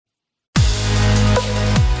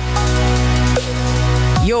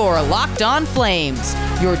are Locked On Flames,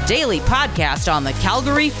 your daily podcast on the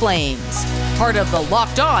Calgary Flames. Part of the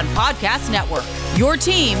Locked On Podcast Network, your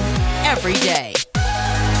team every day.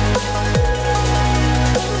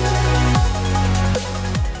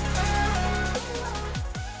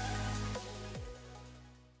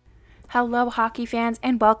 Hello, hockey fans,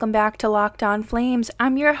 and welcome back to Locked On Flames.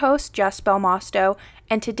 I'm your host, Jess Belmosto,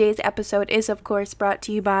 and today's episode is, of course, brought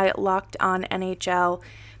to you by Locked On NHL.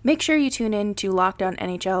 Make sure you tune in to Locked On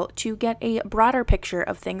NHL to get a broader picture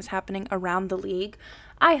of things happening around the league.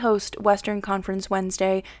 I host Western Conference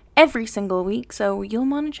Wednesday every single week, so you'll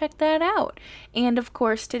want to check that out. And, of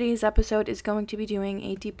course, today's episode is going to be doing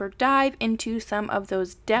a deeper dive into some of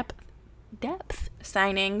those depth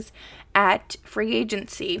signings at free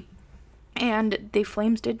agency. And the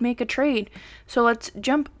Flames did make a trade. So let's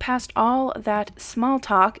jump past all that small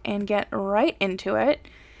talk and get right into it.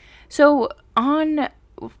 So on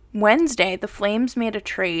Wednesday, the Flames made a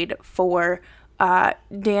trade for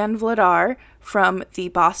Dan Vladar from the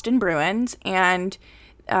Boston Bruins. And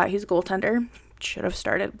he's a goaltender. Should have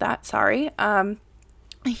started with that, sorry.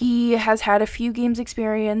 He has had a few games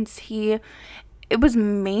experience. It was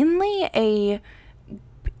mainly an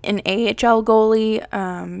AHL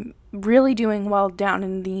goalie, really doing well down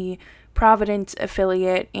in the Providence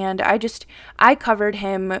affiliate, and I covered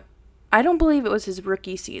him. I don't believe it was his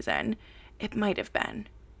rookie season. It might have been,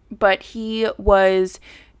 but he was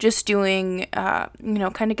just doing,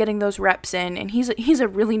 kind of getting those reps in, and he's a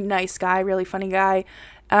really nice guy, really funny guy.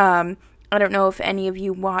 I don't know if any of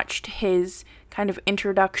you watched his kind of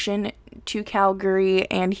introduction to Calgary,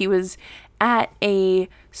 and he was at a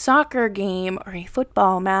soccer game or a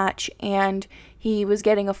football match, and he was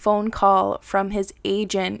getting a phone call from his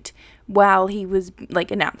agent while he was like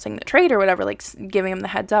announcing the trade or whatever, like giving him the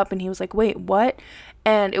heads up, and he was like, wait, what?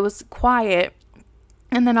 And it was quiet,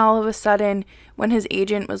 and then all of a sudden when his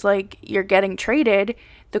agent was like, you're getting traded,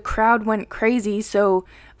 the crowd went crazy, so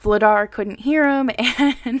Vladar couldn't hear him,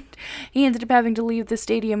 and he ended up having to leave the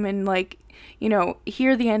stadium and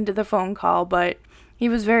hear the end of the phone call. But he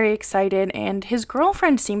was very excited, and his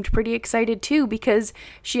girlfriend seemed pretty excited too, because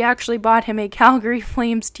she actually bought him a Calgary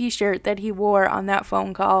Flames t-shirt that he wore on that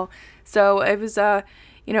phone call. So it was,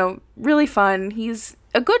 really fun. He's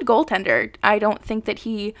a good goaltender. I don't think that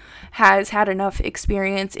he has had enough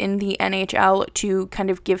experience in the NHL to kind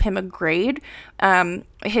of give him a grade.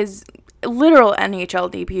 His literal NHL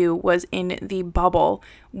debut was in the bubble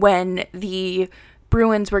when the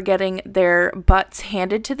Bruins were getting their butts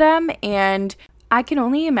handed to them, and I can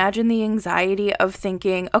only imagine the anxiety of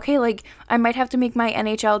thinking, okay, I might have to make my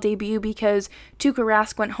NHL debut because Tuukka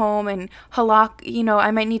Rask went home, and Halak,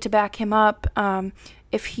 I might need to back him up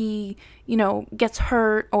if he, gets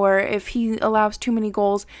hurt or if he allows too many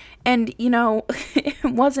goals. And, it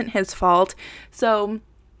wasn't his fault. So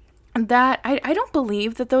that, I don't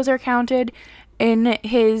believe that those are counted in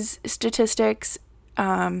his statistics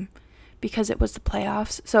because it was the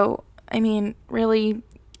playoffs. So, I mean, really,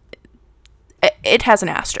 it has an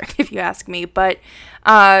asterisk, if you ask me. But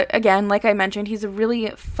again, like I mentioned, he's a really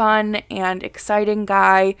fun and exciting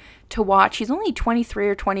guy to watch. He's only 23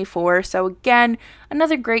 or 24. So again,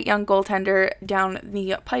 another great young goaltender down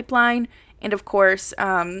the pipeline. And of course,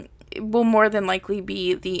 will more than likely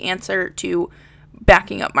be the answer to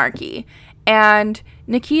backing up Markey. And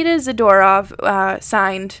Nikita Zadorov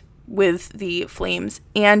signed with the Flames,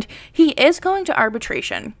 and he is going to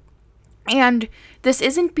arbitration. And this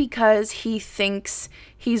isn't because he thinks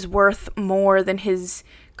he's worth more than his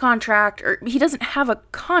contract, or he doesn't have a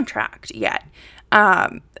contract yet,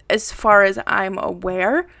 as far as I'm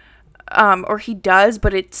aware, or he does,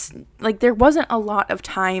 but it's like there wasn't a lot of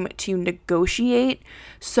time to negotiate.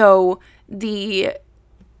 So the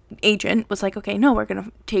agent was like, okay, no, we're going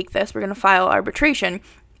to take this, we're going to file arbitration.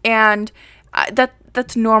 And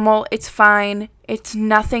that's normal. It's fine. It's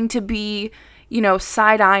nothing to be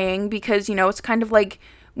side-eyeing, because, it's kind of like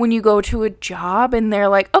when you go to a job and they're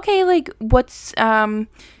like, okay,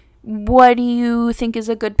 what do you think is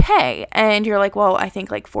a good pay? And you're like, well, I think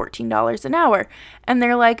 $14 an hour. And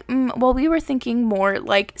they're like, well, we were thinking more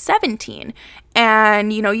like 17.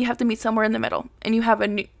 And, you have to meet somewhere in the middle, and you have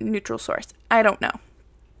a neutral source. I don't know.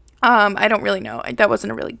 I don't really know. That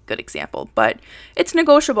wasn't a really good example, but it's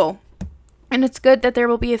negotiable. And it's good that there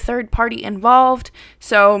will be a third party involved.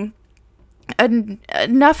 So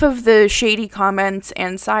enough of the shady comments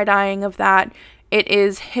and side-eyeing of that. It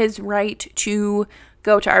is his right to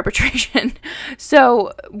go to arbitration.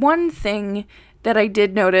 So one thing that I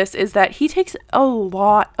did notice is that he takes a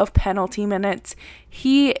lot of penalty minutes.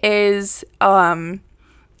 He is a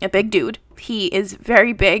big dude. He is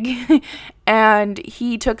very big, and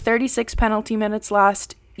he took 36 penalty minutes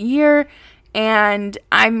last year, and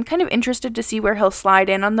I'm kind of interested to see where he'll slide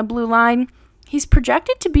in on the blue line. He's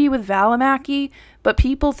projected to be with Valimaki, but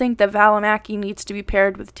people think that Valimaki needs to be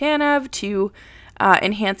paired with Tanev to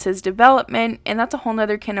enhance his development, and that's a whole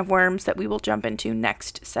nother can of worms that we will jump into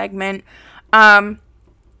next segment.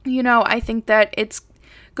 I think that it's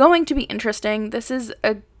going to be interesting. This is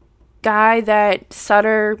a guy that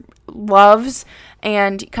Sutter loves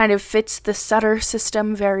and kind of fits the Sutter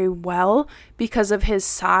system very well because of his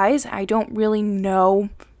size. I don't really know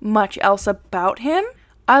much else about him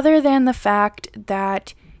other than the fact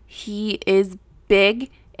that he is big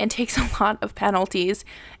and takes a lot of penalties.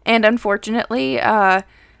 And unfortunately, I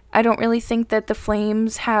don't really think that the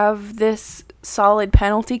Flames have this solid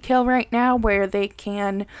penalty kill right now where they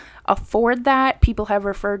can afford that. People have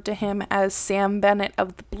referred to him as Sam Bennett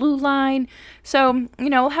of the blue line. So,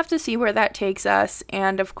 we'll have to see where that takes us.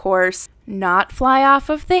 And of course, not fly off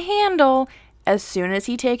of the handle as soon as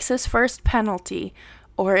he takes his first penalty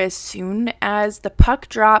or as soon as the puck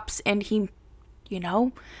drops and he,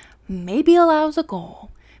 maybe allows a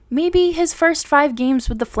goal. Maybe his first 5 games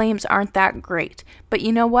with the Flames aren't that great. But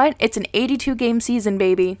you know what? It's an 82-game season,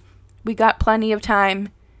 baby. We got plenty of time.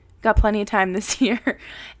 This year.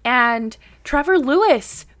 And Trevor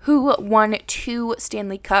Lewis, who won 2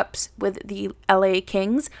 Stanley Cups with the LA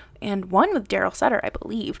Kings and one with Daryl Sutter, I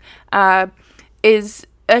believe, is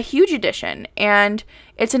a huge addition. And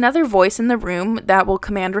it's another voice in the room that will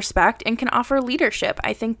command respect and can offer leadership.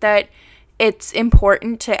 I think that it's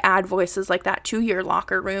important to add voices like that to your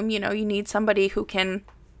locker room. You need somebody who can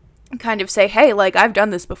kind of say, hey, I've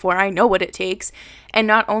done this before, I know what it takes. And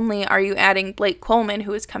not only are you adding Blake Coleman,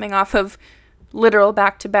 who is coming off of literal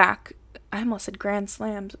back-to-back, I almost said grand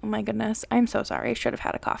slams, oh my goodness, I'm so sorry, I should have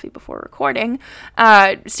had a coffee before recording,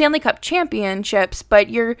 Stanley Cup championships, but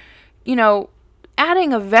you're,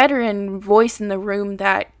 adding a veteran voice in the room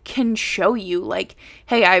that can show you,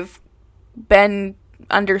 hey, I've been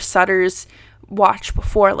under Sutter's watch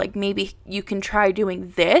before, maybe you can try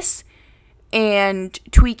doing this and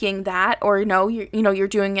tweaking that, or you're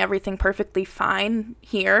doing everything perfectly fine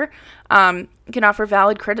here, can offer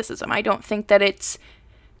valid criticism. I don't think that it's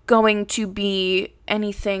going to be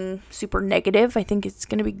anything super negative. I think it's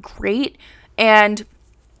going to be great. And,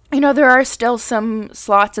 there are still some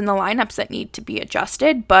slots in the lineups that need to be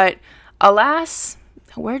adjusted, but alas,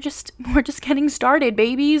 we're just getting started,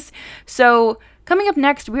 babies. So coming up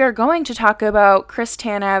next, we are going to talk about Chris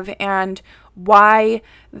Tanev and why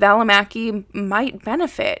Valimaki might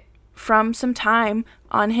benefit from some time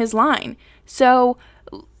on his line. So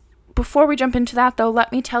before we jump into that, though,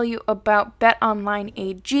 let me tell you about BetOnline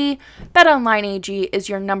AG. BetOnline AG is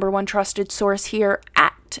your number one trusted source here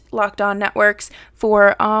at Locked On Networks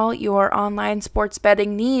for all your online sports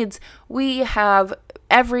betting needs. We have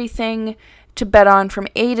everything to bet on from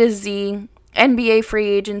A to Z. NBA free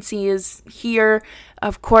agency is here.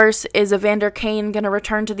 Of course, is Evander Kane going to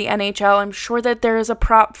return to the NHL? I'm sure that there is a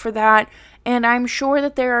prop for that. And I'm sure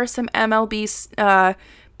that there are some MLB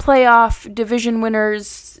playoff division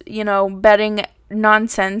winners, betting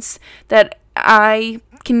nonsense that I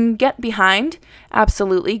can get behind.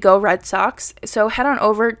 Absolutely. Go Red Sox. So head on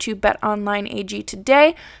over to BetOnline AG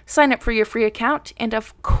today. Sign up for your free account. And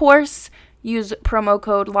of course, use promo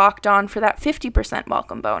code LOCKEDON for that 50%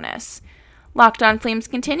 welcome bonus. Locked On Flames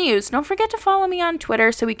continues. Don't forget to follow me on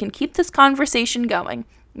Twitter so we can keep this conversation going.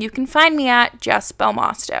 You can find me at Jess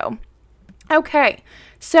Belmosto. Okay,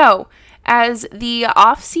 so as the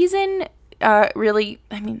off-season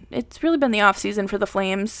it's really been the off-season for the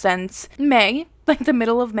Flames since May, the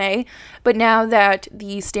middle of May, but now that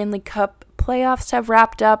the Stanley Cup playoffs have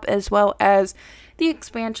wrapped up, as well as the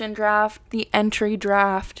expansion draft, the entry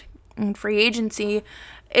draft, and free agency,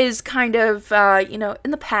 is kind of,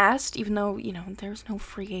 in the past, even though, there's no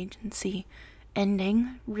free agency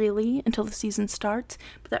ending, really, until the season starts.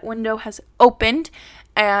 But that window has opened,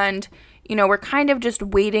 and, we're kind of just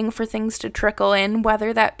waiting for things to trickle in,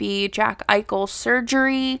 whether that be Jack Eichel's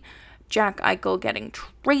surgery, Jack Eichel getting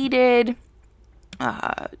traded,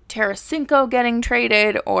 Tarasenko getting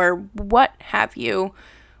traded, or what have you.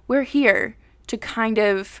 We're here to kind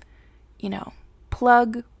of,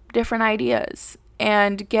 plug different ideas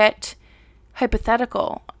and get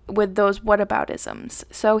hypothetical with those whataboutisms.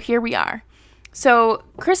 So here we are. So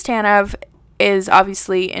Chris Tanev is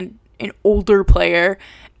obviously an older player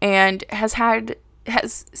and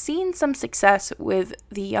has seen some success with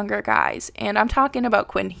the younger guys. And I'm talking about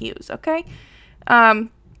Quinn Hughes, okay?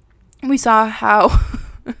 We saw how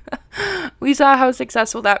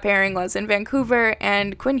successful that pairing was in Vancouver,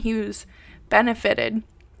 and Quinn Hughes benefited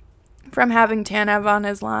from having Tanev on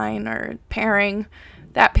his line, or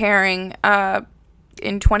that pairing.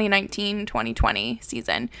 in 2019-2020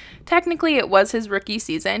 season. Technically, it was his rookie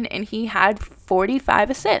season, and he had 45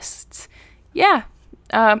 assists. Yeah,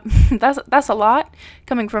 that's a lot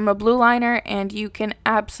coming from a blue liner, and you can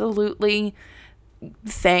absolutely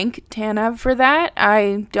thank Tanev for that.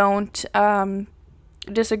 I don't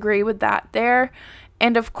disagree with that there.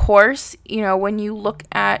 And of course, when you look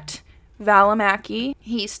at Valimaki,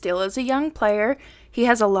 he still is a young player. He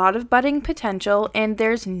has a lot of budding potential, and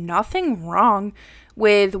there's nothing wrong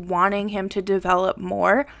with wanting him to develop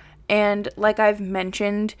more. And like I've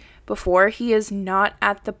mentioned before, he is not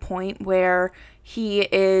at the point where he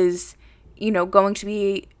is, going to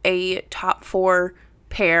be a top 4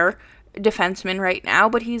 pair defenseman right now,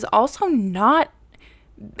 but he's also not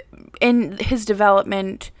in his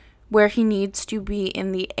development where he needs to be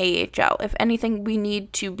in the AHL. If anything, we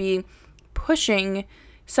need to be pushing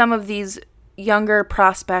some of these younger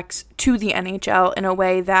prospects to the NHL in a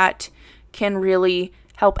way that can really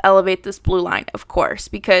help elevate this blue line, of course,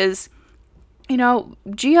 because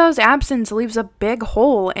Gio's absence leaves a big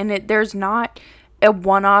hole, and there's not a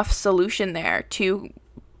one-off solution there to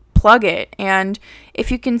plug it. And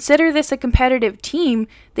if you consider this a competitive team,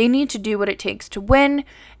 they need to do what it takes to win.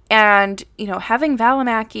 And having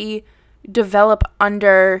Valimaki develop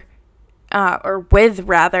under with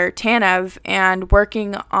Tanev and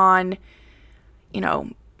working on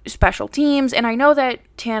special teams. And I know that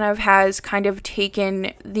Tanev has kind of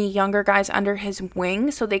taken the younger guys under his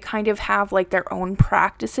wing, so they kind of have like their own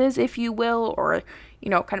practices, if you will, or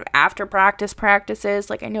kind of after practices.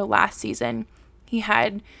 Like I know last season he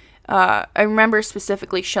had I remember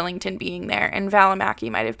specifically Shillington being there, and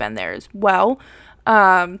Valimaki might have been there as well.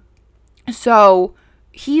 So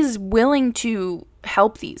he's willing to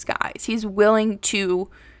help these guys. He's willing to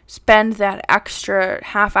spend that extra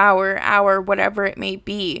half hour, whatever it may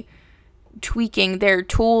be, tweaking their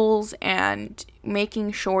tools and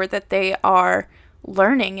making sure that they are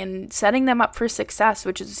learning and setting them up for success,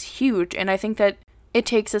 which is huge. And I think that it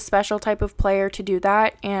takes a special type of player to do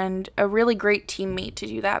that, and a really great teammate to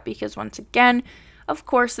do that, because once again, of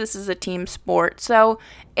course, this is a team sport. So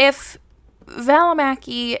if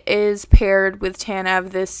Valimaki is paired with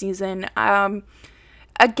Tanev this season,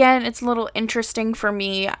 again, it's a little interesting for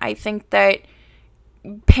me. I think that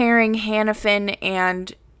pairing Hanifin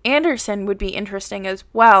and Anderson would be interesting as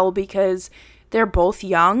well, because they're both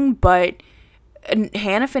young, but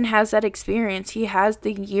Hanifin has that experience. He has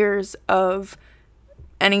the years of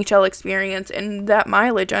NHL experience and that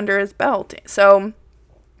mileage under his belt. So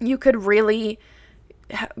you could really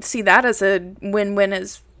see that as a win-win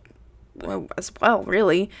as well,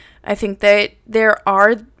 really. I think that there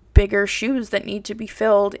are bigger shoes that need to be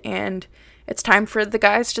filled, and it's time for the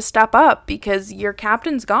guys to step up, because your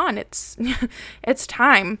captain's gone. It's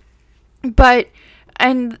time.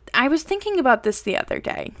 And I was thinking about this the other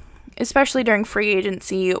day, especially during free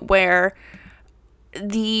agency, where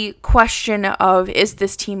the question of, is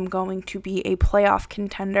this team going to be a playoff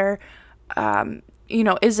contender?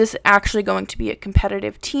 Is this actually going to be a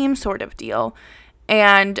competitive team sort of deal?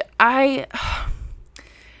 And I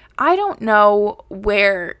don't know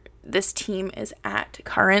where this team is at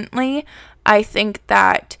currently. I think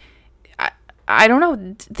that, I don't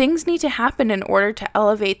know, things need to happen in order to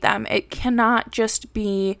elevate them. It cannot just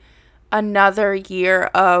be another year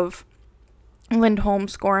of Lindholm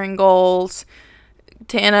scoring goals,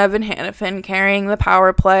 Tanev and Hanifin carrying the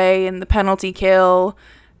power play and the penalty kill.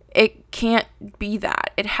 It can't be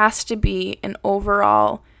that. It has to be an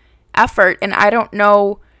overall effort, and I don't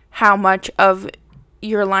know how much of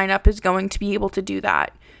your lineup is going to be able to do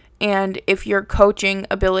that, and if your coaching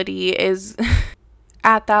ability is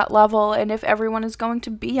at that level, and if everyone is going to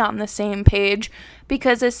be on the same page.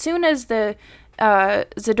 Because as soon as the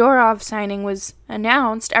Zadorov signing was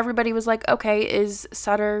announced, everybody was like, okay, is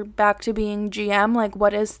Sutter back to being GM? Like,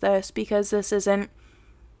 what is this? Because this isn't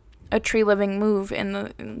a tree-living move in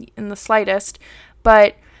the slightest.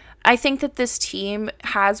 But I think that this team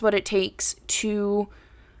has what it takes to,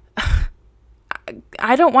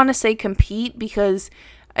 I don't want to say compete, because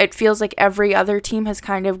it feels like every other team has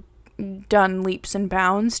kind of done leaps and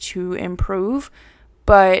bounds to improve,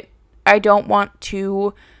 but I don't want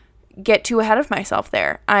to get too ahead of myself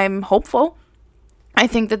there. I'm hopeful. I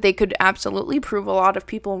think that they could absolutely prove a lot of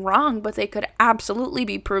people wrong, but they could absolutely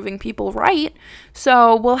be proving people right.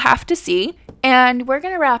 So we'll have to see. And we're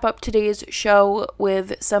going to wrap up today's show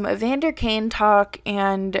with some Evander Kane talk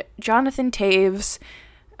and Jonathan Toews'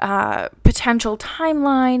 potential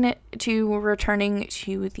timeline to returning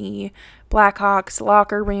to the Blackhawks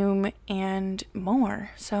locker room and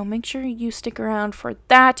more. So make sure you stick around for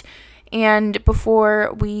that. And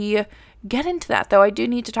before we get into that, though, I do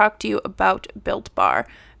need to talk to you about Built Bar.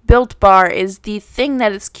 Built Bar is the thing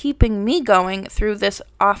that is keeping me going through this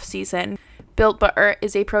off season. Built Bar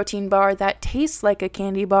is a protein bar that tastes like a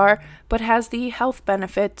candy bar, but has the health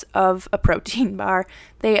benefits of a protein bar.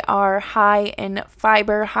 They are high in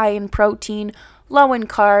fiber, high in protein, low in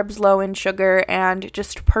carbs, low in sugar, and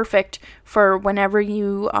just perfect for whenever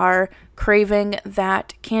you are craving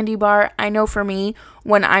that candy bar. I know for me,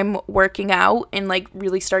 when I'm working out and like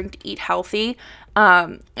really starting to eat healthy,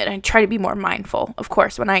 and I try to be more mindful, of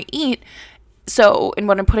course, when I eat, and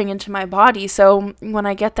what I'm putting into my body. So when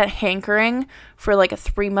I get that hankering for like a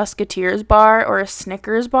Three Musketeers bar or a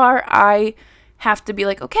Snickers bar, I have to be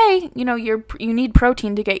like, okay, you need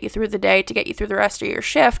protein to get you through the day, to get you through the rest of your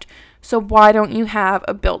shift. So why don't you have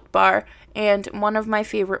a Built Bar? And one of my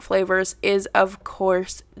favorite flavors is, of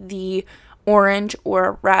course, the orange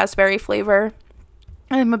or raspberry flavor.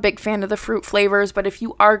 I'm a big fan of the fruit flavors, but if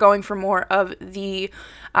you are going for more of the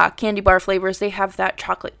candy bar flavors, they have that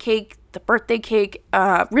chocolate cake, the birthday cake,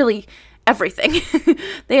 really everything.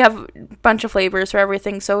 They have a bunch of flavors for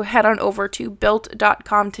everything. So head on over to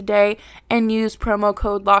built.com today and use promo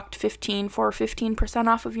code LOCKED15 for 15%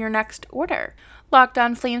 off of your next order. Locked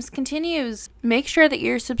On Flames continues. Make sure that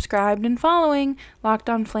you're subscribed and following Locked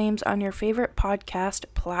On Flames on your favorite podcast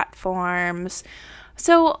platforms.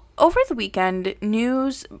 So over the weekend,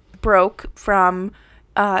 news broke from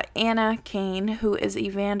Anna Kane, who is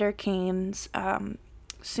Evander Kane's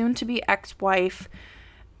soon-to-be ex-wife.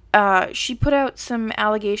 She put out some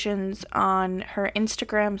allegations on her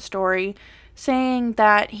Instagram story saying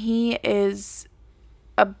that he is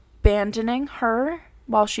abandoning her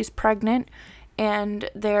while she's pregnant and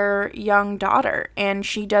their young daughter, and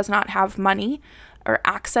she does not have money or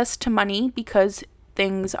access to money because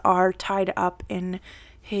things are tied up in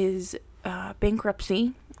his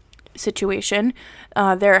bankruptcy situation.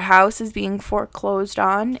 Their house is being foreclosed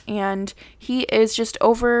on, and he is just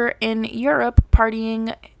over in Europe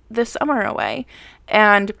partying the summer away.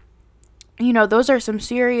 And those are some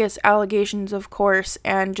serious allegations, of course,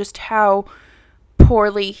 and just how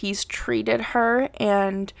poorly he's treated her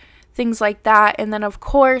and things like that. And then, of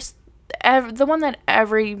course, the one that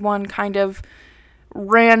everyone kind of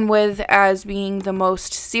ran with as being the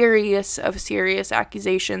most serious of serious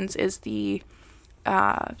accusations is the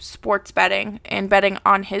sports betting and betting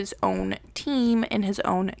on his own team in his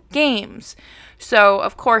own games. So,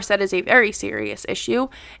 of course, that is a very serious issue.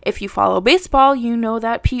 If you follow baseball, you know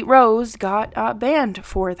that Pete Rose got banned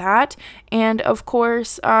for that. And, of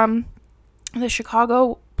course, the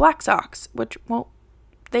Chicago Black Sox, which,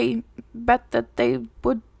 they bet that they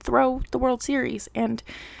would throw the World Series. And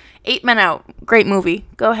 8 Men Out, great movie.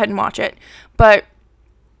 Go ahead and watch it. But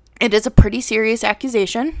it is a pretty serious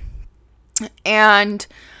accusation. And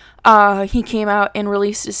he came out and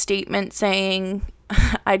released a statement saying,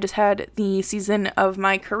 I just had the season of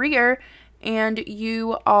my career, and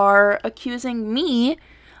you are accusing me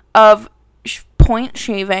of point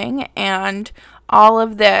shaving and all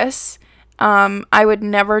of this. I would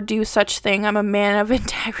never do such thing. I'm a man of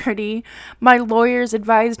integrity. My lawyers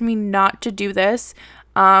advised me not to do this.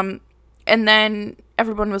 And then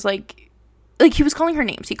everyone was like, he was calling her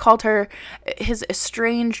names. He called her his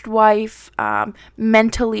estranged wife,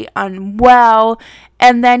 mentally unwell.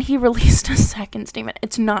 And then he released a second statement.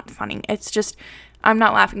 It's not funny. It's just, I'm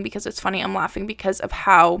not laughing because it's funny. I'm laughing because of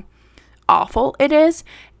how awful it is.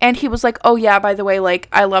 And he was like, oh yeah, by the way, like,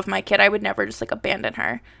 I love my kid. I would never just like abandon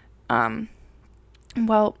her.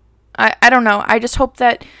 Well, I don't know. I just hope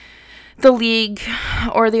that the league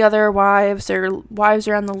or the other wives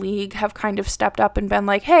around the league have kind of stepped up and been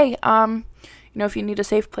like, hey, if you need a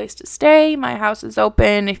safe place to stay, my house is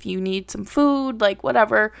open. If you need some food, like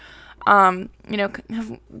whatever, I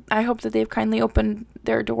hope that they've kindly opened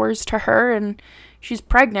their doors to her, and she's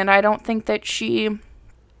pregnant. I don't think that she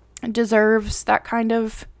deserves that kind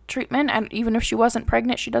of treatment. And even if she wasn't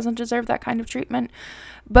pregnant, she doesn't deserve that kind of treatment.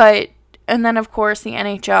 And then of course the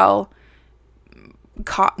NHL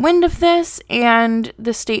caught wind of this, and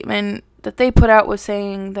the statement that they put out was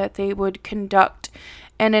saying that they would conduct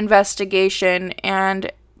an investigation,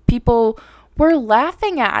 and people were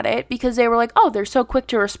laughing at it because they were like, oh, they're so quick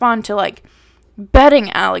to respond to like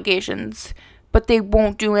betting allegations, but they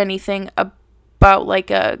won't do anything about like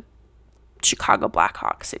a Chicago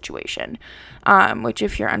Blackhawks situation, which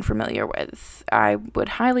if you're unfamiliar with, I would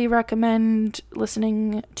highly recommend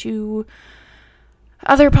listening to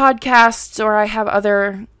other podcasts, or I have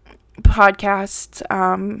other podcasts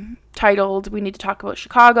titled We Need to Talk About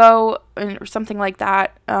Chicago or something like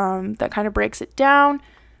that, that kind of breaks it down.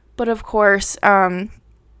 But of course,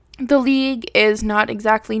 the league is not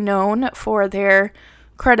exactly known for their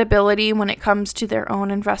credibility when it comes to their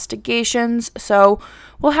own investigations. So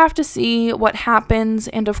we'll have to see what happens.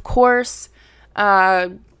 And of course,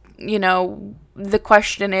 the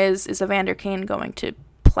question is Evander Kane going to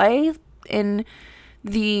play in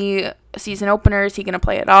the season opener? Is he going to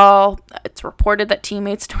play at all? It's reported that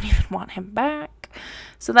teammates don't even want him back.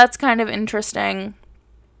 So that's kind of interesting.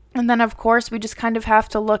 And then, of course, we just kind of have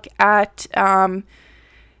to look at,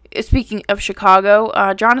 speaking of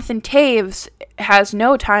Chicago, Jonathan Toews has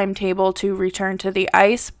no timetable to return to the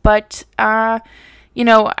ice, but, I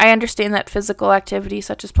understand that physical activity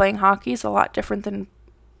such as playing hockey is a lot different than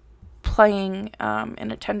playing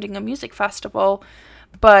and attending a music festival,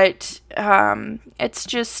 but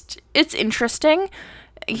it's interesting.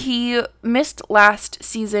 He missed last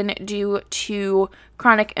season due to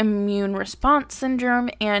chronic immune response syndrome,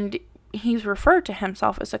 and he's referred to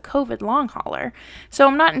himself as a COVID long hauler. So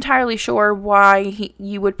I'm not entirely sure why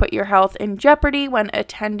you would put your health in jeopardy when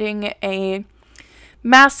attending a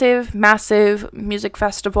massive music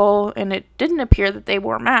festival, and it didn't appear that they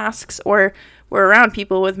wore masks or were around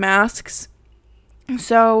people with masks.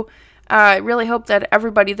 So I really hope that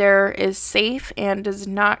everybody there is safe and does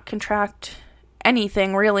not contract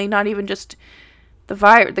anything, really, not even just the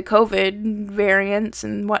COVID variants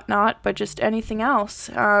and whatnot, but just anything else.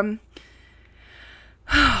 Oh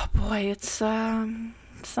boy, it's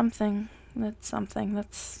something. That's something.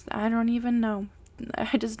 I don't even know.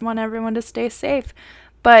 I just want everyone to stay safe.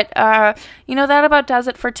 But, that about does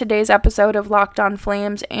it for today's episode of Locked On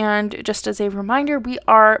Flames. And just as a reminder, we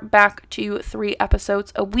are back to 3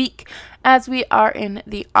 episodes a week as we are in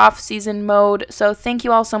the off-season mode. So thank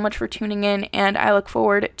you all so much for tuning in, and I look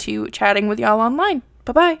forward to chatting with y'all online.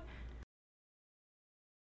 Bye-bye.